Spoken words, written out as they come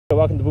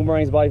Welcome to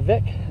Boomerangs by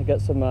Vic. I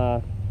got some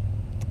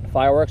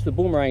fireworks with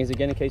boomerangs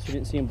again, in case you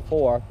didn't see them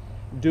before.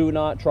 Do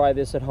not try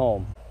this at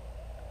home.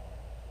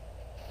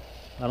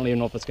 I don't even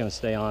know if it's going to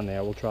stay on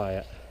there. We'll try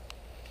it.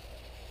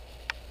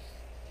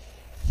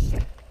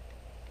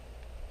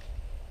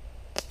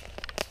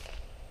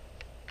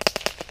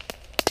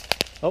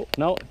 Oh,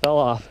 no, it fell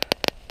off.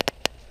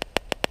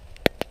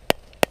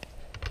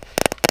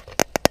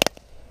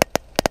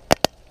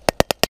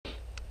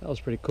 That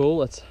was pretty cool.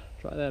 Let's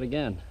try that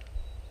again.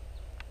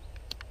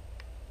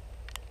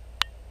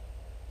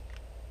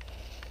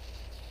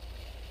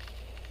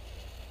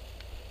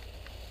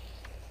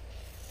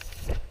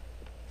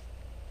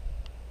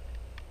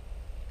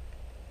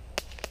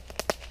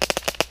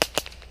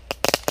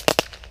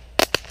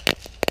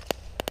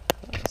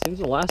 Seems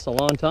to last a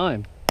long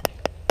time.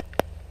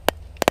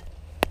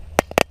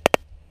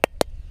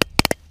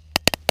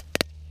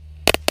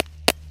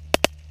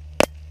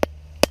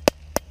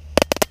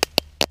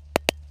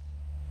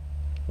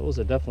 Those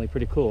are definitely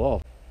pretty cool.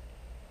 Oh,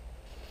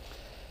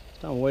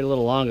 I'm gonna wait a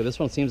little longer. This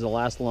one seems to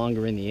last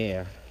longer in the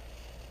air.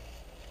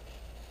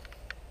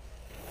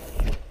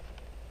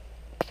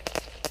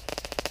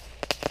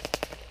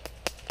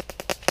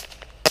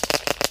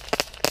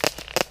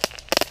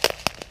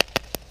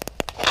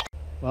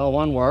 Well,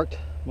 one worked.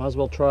 Might as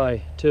well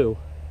try two.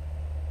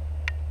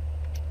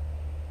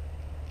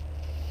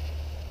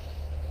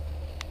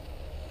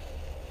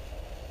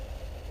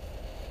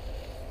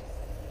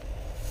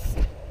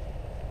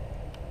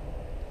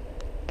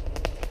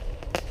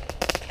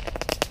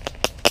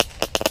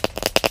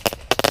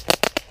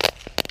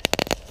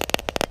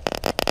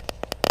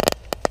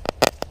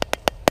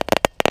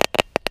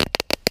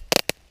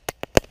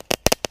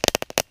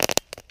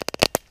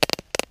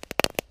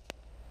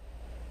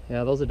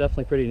 Yeah, those are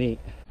definitely pretty neat.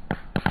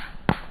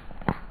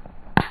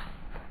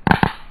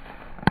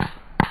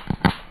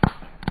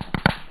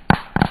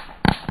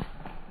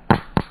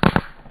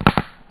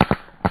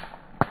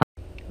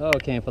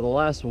 Okay, and for the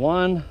last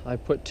one, I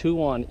put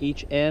two on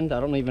each end. I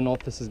don't even know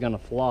if this is gonna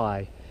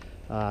fly.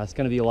 It's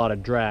gonna be a lot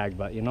of drag,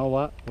 but you know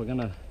what? We're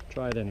gonna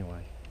try it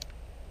anyway.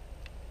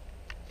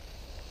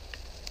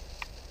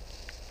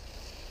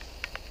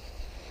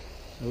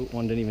 Oh,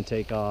 one didn't even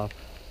take off.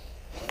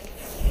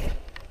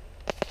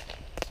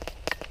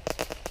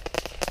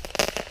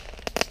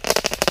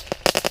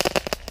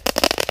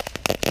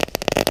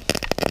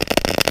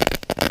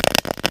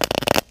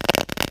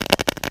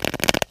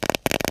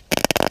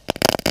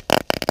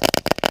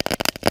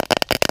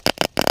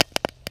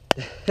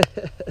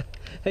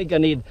 I think I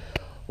need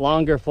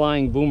longer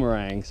flying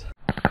boomerangs.